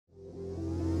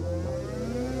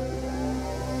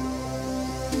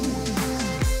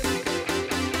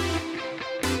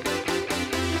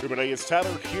everybody. It's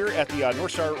Tyler here at the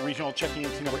North Star Regional, checking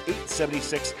into number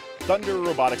 876, Thunder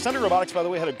Robotics. Thunder Robotics, by the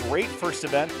way, had a great first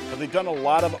event, but they've done a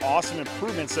lot of awesome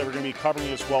improvements that we're going to be covering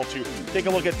as well, too. Take a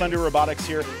look at Thunder Robotics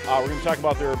here. We're going to talk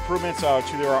about their improvements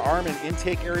to their arm and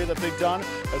intake area that they've done,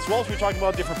 as well as we're talking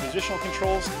about different positional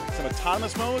controls, some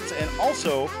autonomous modes, and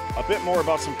also a bit more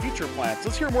about some feature plans.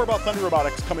 Let's hear more about Thunder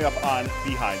Robotics coming up on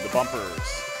Behind the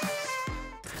Bumpers.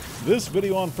 This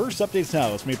video on First Updates Now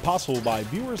is made possible by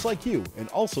viewers like you and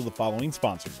also the following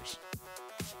sponsors.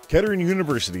 Kettering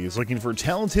University is looking for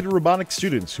talented robotics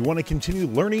students who want to continue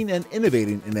learning and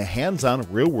innovating in a hands-on,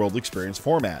 real-world experience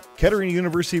format. Kettering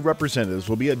University representatives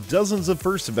will be at dozens of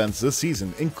FIRST events this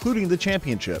season, including the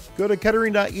championship. Go to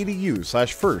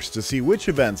kettering.edu/first to see which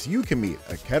events you can meet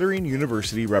a Kettering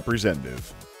University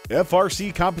representative.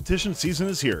 FRC competition season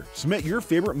is here. Submit your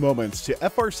favorite moments to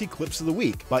FRC Clips of the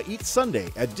Week by each Sunday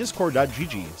at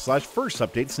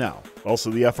discord.gg/firstupdatesnow. Also,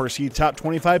 the FRC Top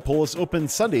 25 poll is open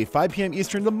Sunday 5 p.m.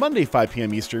 Eastern to Monday 5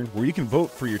 p.m. Eastern, where you can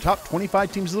vote for your top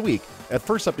 25 teams of the week at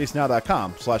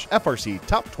firstupdatesnow.com/FRC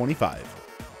Top 25.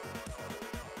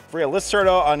 Freya, let's start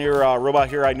out on your robot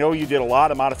here. I know you did a lot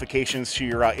of modifications to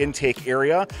your intake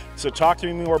area. So talk to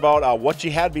me more about what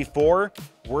you had before,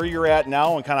 where you're at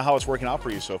now, and kind of how it's working out for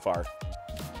you so far.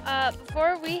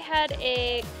 Before we had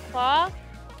a claw,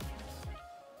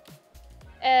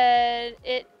 and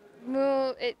it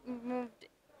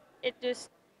just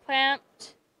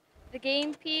clamped the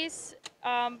game piece.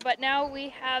 But now we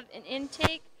have an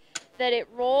intake that it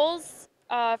rolls.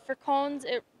 For cones,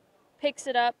 it picks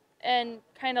it up and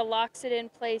kind of locks it in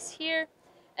place here,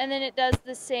 and then it does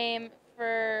the same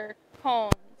for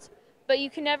cones. But you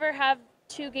can never have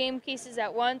two game pieces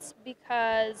at once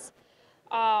because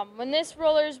when this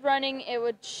roller is running, it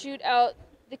would shoot out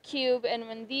the cube, and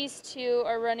when these two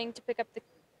are running to pick up the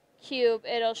cube,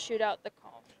 it'll shoot out the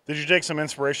cone. Did you take some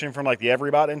inspiration from like the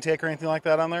EveryBot intake or anything like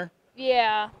that on there?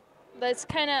 Yeah, that's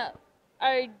kind of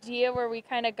our idea where we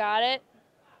kind of got it,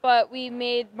 but we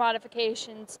made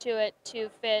modifications to it to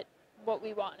fit what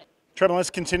we wanted. Trevin, let's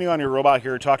continue on your robot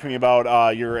here. Talk to me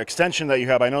about your extension that you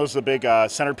have. I know this is a big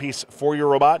centerpiece for your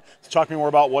robot. So talk to me more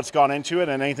about what's gone into it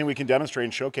and anything we can demonstrate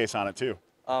and showcase on it too.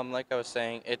 Like I was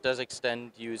saying, it does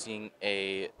extend using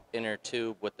a inner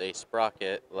tube with a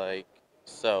sprocket like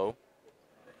so.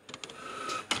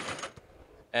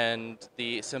 And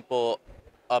the simple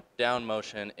up-down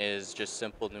motion is just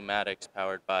simple pneumatics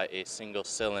powered by a single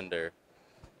cylinder.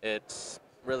 It's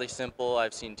really simple.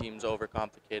 I've seen teams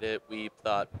overcomplicate it. We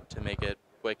thought to make it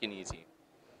quick and easy.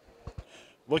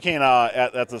 Looking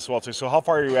at this well too, so how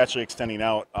far are you actually extending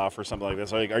out for something like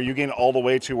this? Like, are you getting all the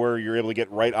way to where you're able to get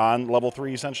right on level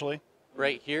 3 essentially?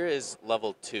 Right here is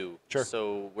level 2. Sure.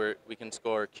 So we can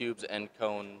score cubes and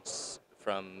cones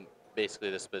from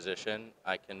basically this position.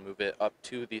 I can move it up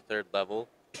to the 3rd level,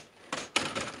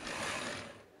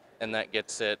 and that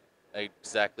gets it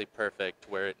exactly perfect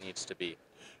where it needs to be.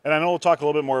 And I know we'll talk a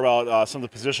little bit more about some of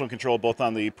the positional control, both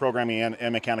on the programming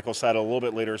and mechanical side a little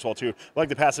bit later as well, too. I'd like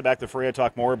to pass it back to Freya to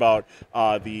talk more about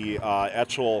the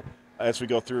actual, as we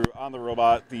go through on the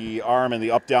robot, the arm and the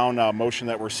up-down motion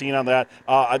that we're seeing on that.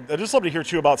 I'd just love to hear,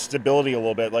 too, about stability a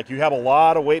little bit. Like, you have a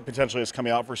lot of weight potentially that's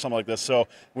coming out for something like this. So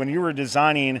when you were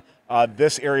designing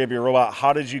this area of your robot,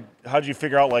 how did you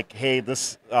figure out, like, hey,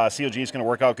 this COG is going to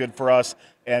work out good for us,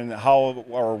 and how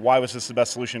or why was this the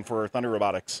best solution for Thunder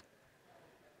Robotics?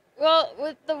 Well,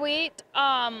 with the weight,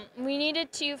 we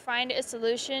needed to find a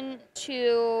solution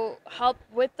to help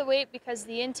with the weight because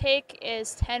the intake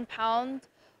is 10 pounds,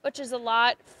 which is a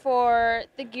lot for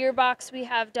the gearbox we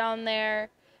have down there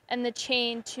and the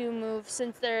chain to move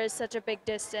since there is such a big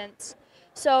distance.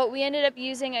 So we ended up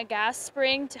using a gas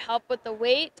spring to help with the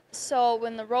weight. So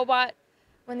when the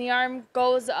arm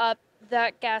goes up,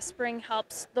 that gas spring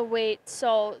helps the weight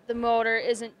so the motor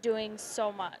isn't doing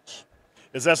so much.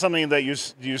 Is that something that you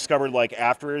discovered like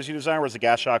after as you designed, or was the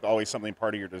gas shock always something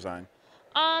part of your design?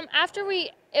 After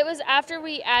we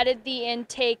added the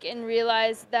intake and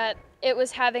realized that it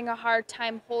was having a hard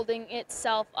time holding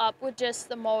itself up with just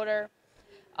the motor.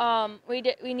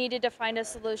 We needed to find a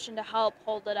solution to help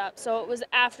hold it up. So it was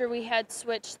after we had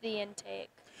switched the intake.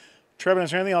 Trevin,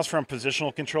 is there anything else from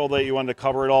positional control that you wanted to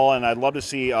cover at all? And I'd love to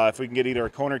see if we can get either a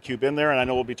cone or cube in there. And I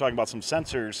know we'll be talking about some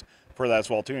sensors for that as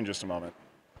well too in just a moment.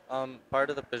 Part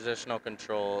of the positional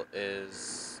control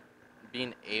is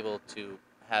being able to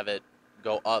have it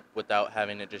go up without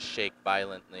having to just shake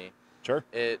violently. Sure.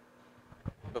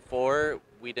 Before,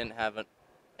 we didn't have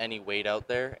any weight out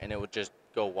there, and it would just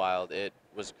go wild. It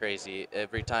was crazy.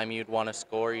 Every time you'd want to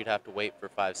score, you'd have to wait for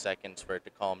 5 seconds for it to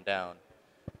calm down.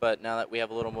 but now that we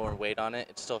have a little more weight on it,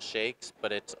 it still shakes,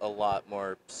 but it's a lot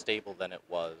more stable than it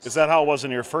was. Is that how it was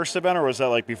in your first event, or was that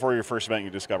like before your first event you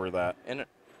discovered that? And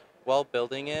while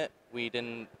building it, we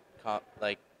didn't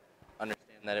understand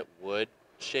that it would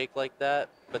shake like that,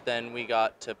 but then we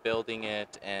got to building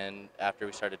it, and after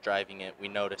we started driving it, we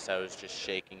noticed I was just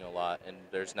shaking a lot, and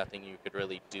there's nothing you could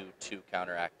really do to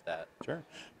counteract that. Sure.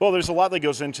 Well, there's a lot that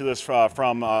goes into this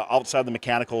from outside the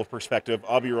mechanical perspective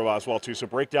of your robot as well too. So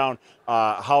break down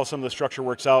how some of the structure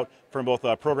works out from both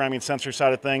the programming sensor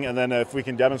side of thing, and then if we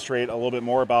can demonstrate a little bit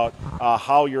more about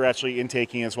how you're actually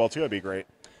intaking as well too, that'd be great.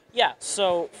 Yeah.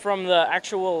 So from the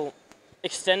actual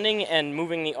extending and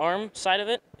moving the arm side of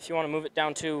it, if you want to move it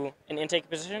down to an intake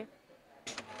position.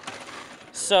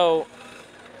 So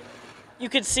you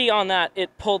could see on that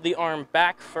it pulled the arm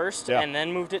back first and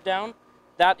then moved it down.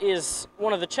 That is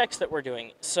one of the checks that we're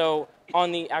doing. So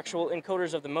on the actual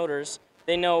encoders of the motors,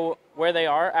 they know where they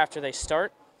are after they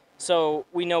start. So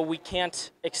we know we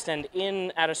can't extend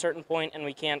in at a certain point and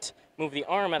we can't move the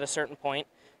arm at a certain point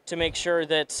to make sure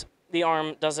that the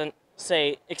arm doesn't,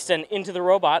 say, extend into the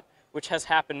robot, which has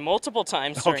happened multiple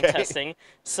times during testing.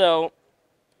 So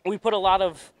we put a lot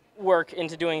of work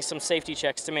into doing some safety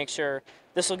checks to make sure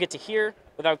this will get to here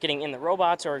without getting in the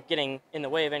robots or getting in the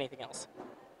way of anything else.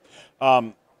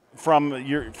 From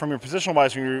your positional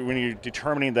wise, when you're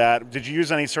determining that, did you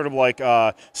use any sort of like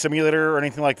simulator or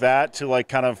anything like that to like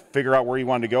kind of figure out where you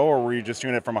wanted to go, or were you just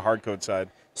doing it from a hard code side?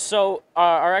 So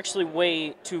our actually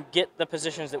way to get the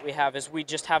positions that we have is we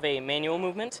just have a manual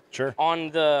movement on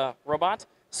the robot.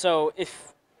 So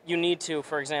if you need to,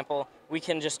 for example, we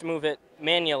can just move it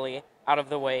manually out of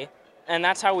the way. And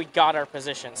that's how we got our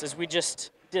positions, is we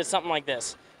just did something like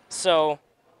this. So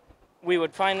we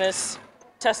would find this,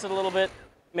 test it a little bit,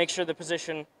 make sure the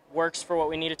position works for what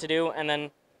we need it to do, and then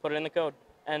put it in the code.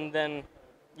 And then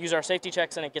use our safety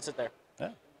checks, and it gets it there.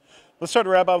 Yeah. Let's start to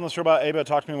wrap up on this robot. Ava,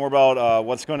 talk to me more about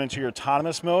what's going into your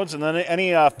autonomous modes, and then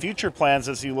any future plans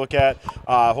as you look at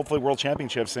hopefully World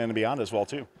Championships and beyond as well,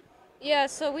 too. Yeah,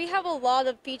 so we have a lot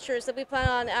of features that we plan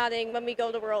on adding when we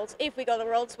go to Worlds, if we go to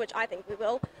Worlds, which I think we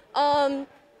will.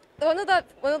 One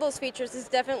of those features is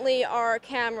definitely our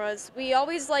cameras. We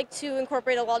always like to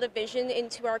incorporate a lot of vision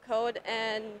into our code,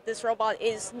 and this robot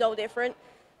is no different.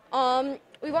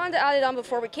 We wanted to add it on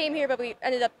before we came here, but we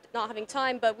ended up not having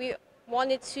time. But we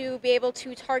wanted to be able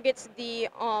to target the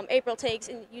April takes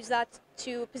and use that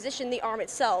to position the arm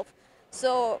itself.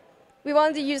 So we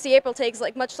wanted to use the April takes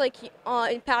much like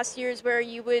in past years where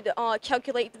you would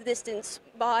calculate the distance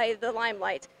by the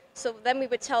limelight. So then we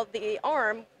would tell the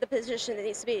arm the position it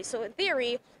needs to be. So in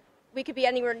theory, we could be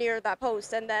anywhere near that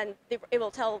post, and then it will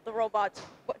tell the robot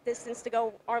what distance to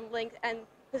go, arm length, and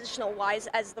positional-wise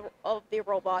of the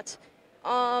robot.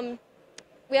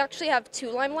 We actually have two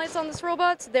limelights on this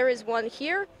robot. There is one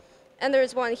here, and there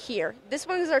is one here. This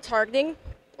one is our targeting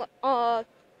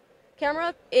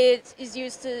camera. It is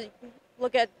used to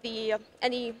look at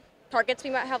any targets we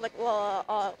might have, like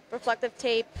reflective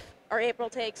tape or April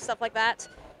takes, stuff like that.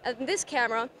 And this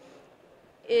camera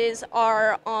is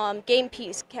our game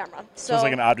piece camera. So it's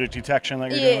like an object detection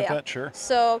that you're doing with that? Sure.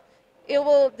 So it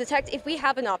will detect if we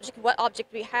have an object, what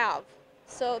object we have.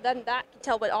 So then that can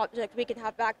tell what object we can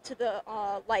have back to the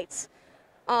lights.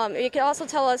 It can also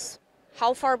tell us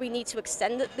how far we need to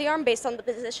extend the arm based on the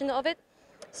position of it.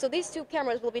 So these two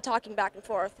cameras will be talking back and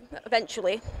forth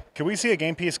eventually. Can we see a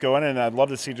game piece going? And I'd love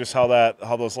to see just how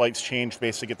those lights change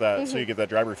basically get that so you get that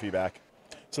driver feedback.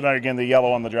 So now again, the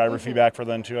yellow on the driver feedback for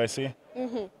them too, I see.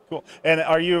 Cool. And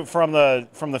are you from the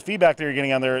feedback that you're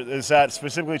getting on there? Is that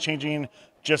specifically changing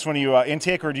just when you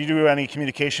intake, or do you do any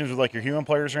communications with like your human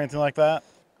players or anything like that?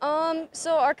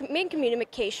 So our main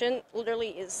communication literally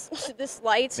is this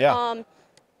light. Yeah.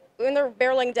 When they're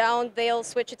barreling down, they'll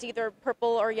switch it to either purple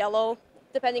or yellow,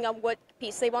 depending on what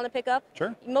piece they want to pick up.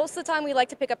 Sure. Most of the time we like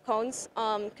to pick up cones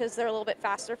because they're a little bit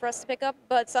faster for us to pick up,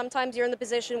 but sometimes you're in the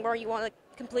position where you want to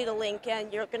complete a link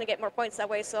and you're going to get more points that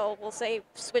way, so we'll say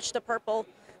switch to purple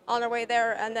on our way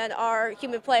there, and then our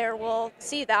human player will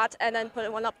see that and then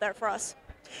put one up there for us.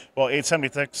 Well,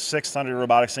 876 Thunder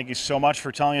Robotics, thank you so much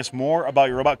for telling us more about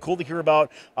your robot. Cool to hear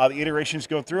about the iterations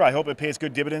go through. I hope it pays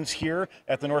good dividends here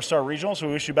at the North Star Regional, so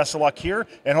we wish you best of luck here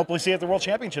and hopefully see you at the World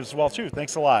Championships as well, too.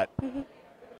 Thanks a lot.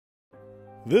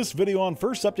 This video on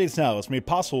First Updates Now is made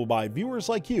possible by viewers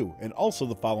like you and also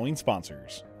the following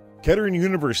sponsors. Kettering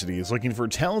University is looking for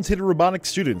talented robotics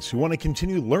students who want to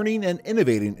continue learning and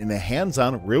innovating in a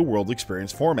hands-on, real-world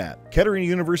experience format. Kettering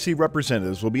University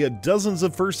representatives will be at dozens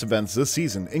of FIRST events this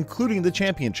season, including the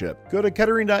championship. Go to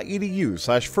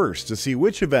kettering.edu/first to see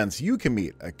which events you can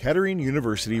meet a Kettering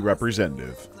University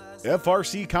representative.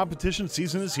 FRC competition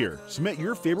season is here. Submit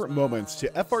your favorite moments to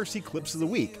FRC Clips of the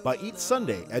Week by each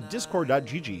Sunday at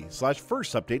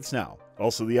discord.gg/firstupdatesnow.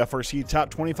 Also, the FRC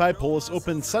Top 25 poll is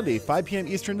open Sunday 5 p.m.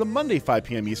 Eastern to Monday 5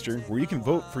 p.m. Eastern, where you can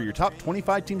vote for your top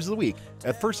 25 teams of the week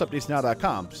at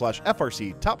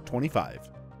firstupdatesnow.com/FRC Top 25.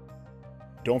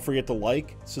 Don't forget to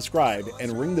like, subscribe,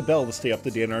 and ring the bell to stay up to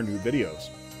date on our new videos.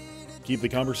 Keep the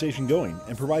conversation going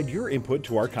and provide your input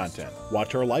to our content.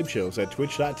 Watch our live shows at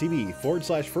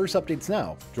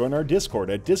twitch.tv/firstupdatesnow. Join our Discord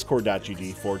at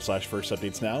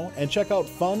discord.gg/firstupdatesnow and check out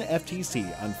Fun FTC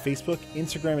on Facebook,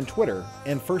 Instagram, and Twitter,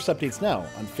 and First Updates Now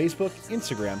on Facebook,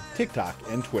 Instagram, TikTok,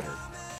 and Twitter.